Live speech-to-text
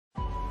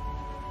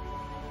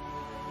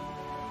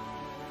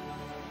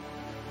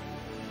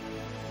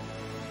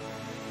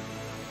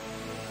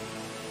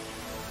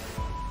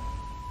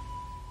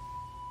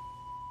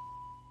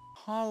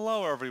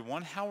Hello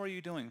everyone, how are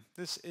you doing?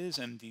 This is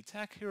MD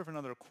Tech here with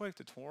another quick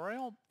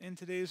tutorial. In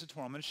today's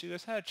tutorial, I'm going to show you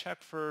guys how to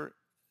check for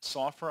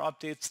software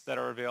updates that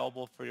are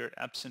available for your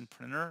Epson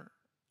printer.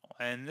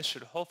 And this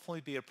should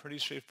hopefully be a pretty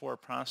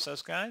straightforward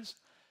process, guys.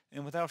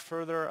 And without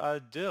further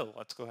ado,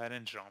 let's go ahead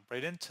and jump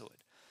right into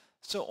it.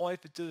 So all you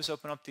have to do is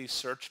open up the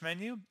search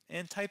menu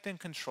and type in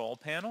Control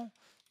Panel.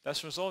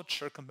 Best result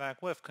should come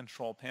back with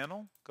Control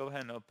Panel. Go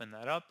ahead and open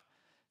that up.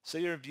 So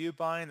your view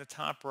by in the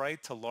top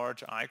right to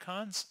large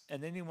icons,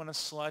 and then you want to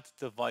select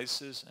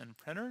devices and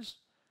printers.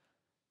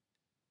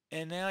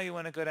 And now you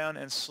want to go down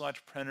and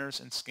select printers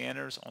and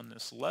scanners on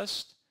this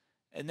list,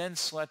 and then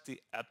select the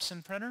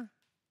Epson printer,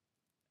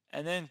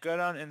 and then go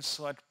down and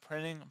select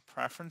printing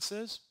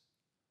preferences.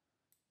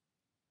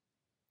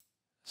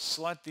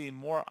 Select the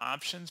more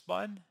options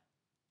button.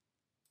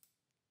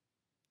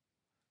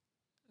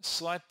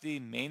 Select the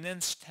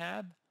maintenance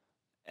tab,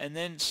 and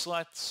then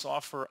select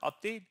software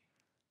update.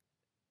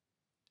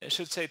 It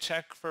should say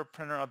check for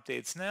printer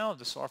updates now.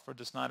 The software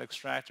does not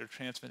extract or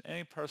transmit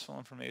any personal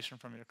information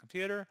from your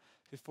computer.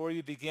 Before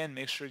you begin,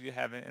 make sure you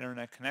have an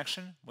internet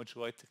connection. Would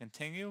you like to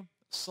continue?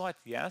 Select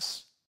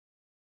yes.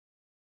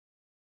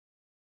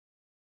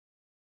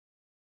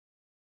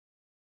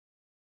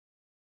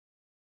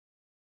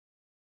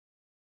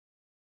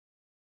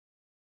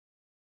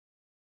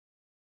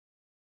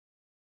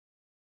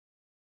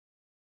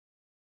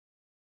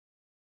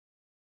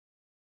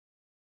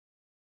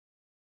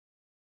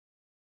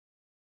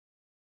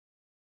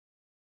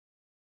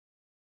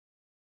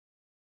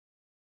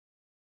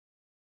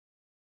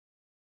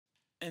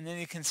 And then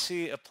you can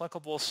see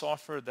applicable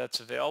software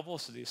that's available,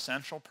 so the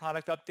essential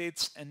product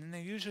updates, and then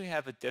they usually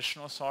have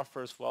additional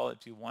software as well.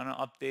 If you want to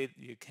update,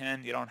 you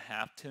can. You don't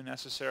have to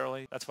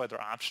necessarily. That's why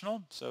they're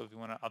optional. So if you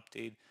want to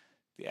update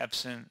the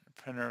Epson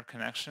printer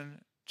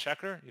connection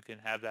checker, you can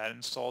have that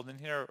installed in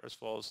here, as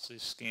well as the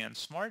Scan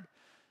Smart.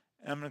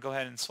 And I'm going to go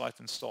ahead and select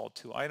install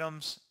 2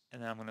 items,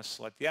 and then I'm going to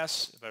select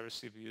yes if I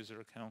receive a user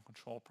account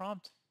control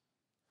prompt.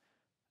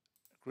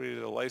 Agree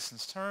to the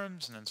license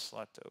terms, and then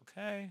select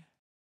OK.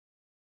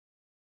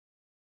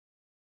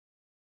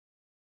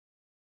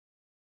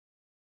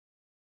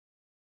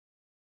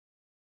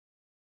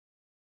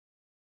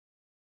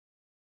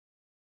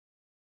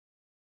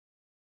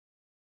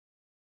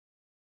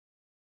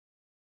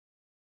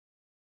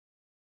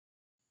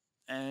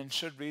 And it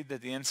should read that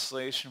the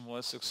installation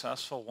was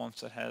successful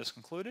once it has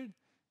concluded,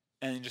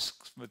 and you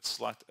just would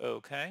select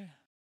OK.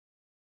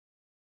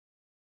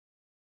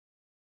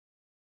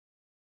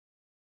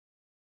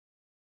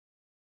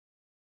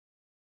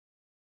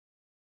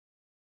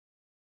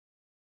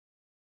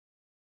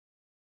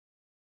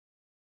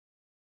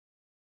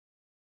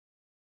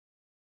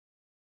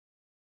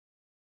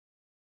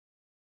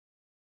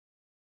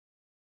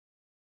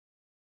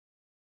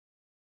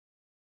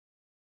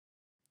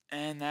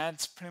 And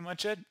that's pretty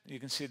much it. You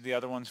can see the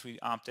other ones we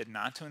opted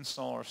not to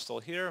install are still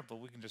here, but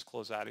we can just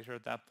close out of here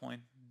at that point.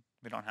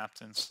 We don't have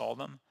to install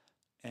them.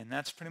 And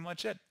that's pretty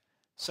much it.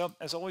 So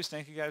as always,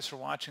 thank you guys for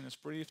watching this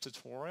brief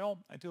tutorial.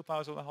 I do hope I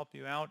was able to help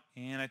you out,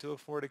 and I do look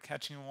forward to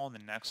catching you all in the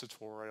next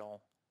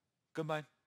tutorial. Goodbye.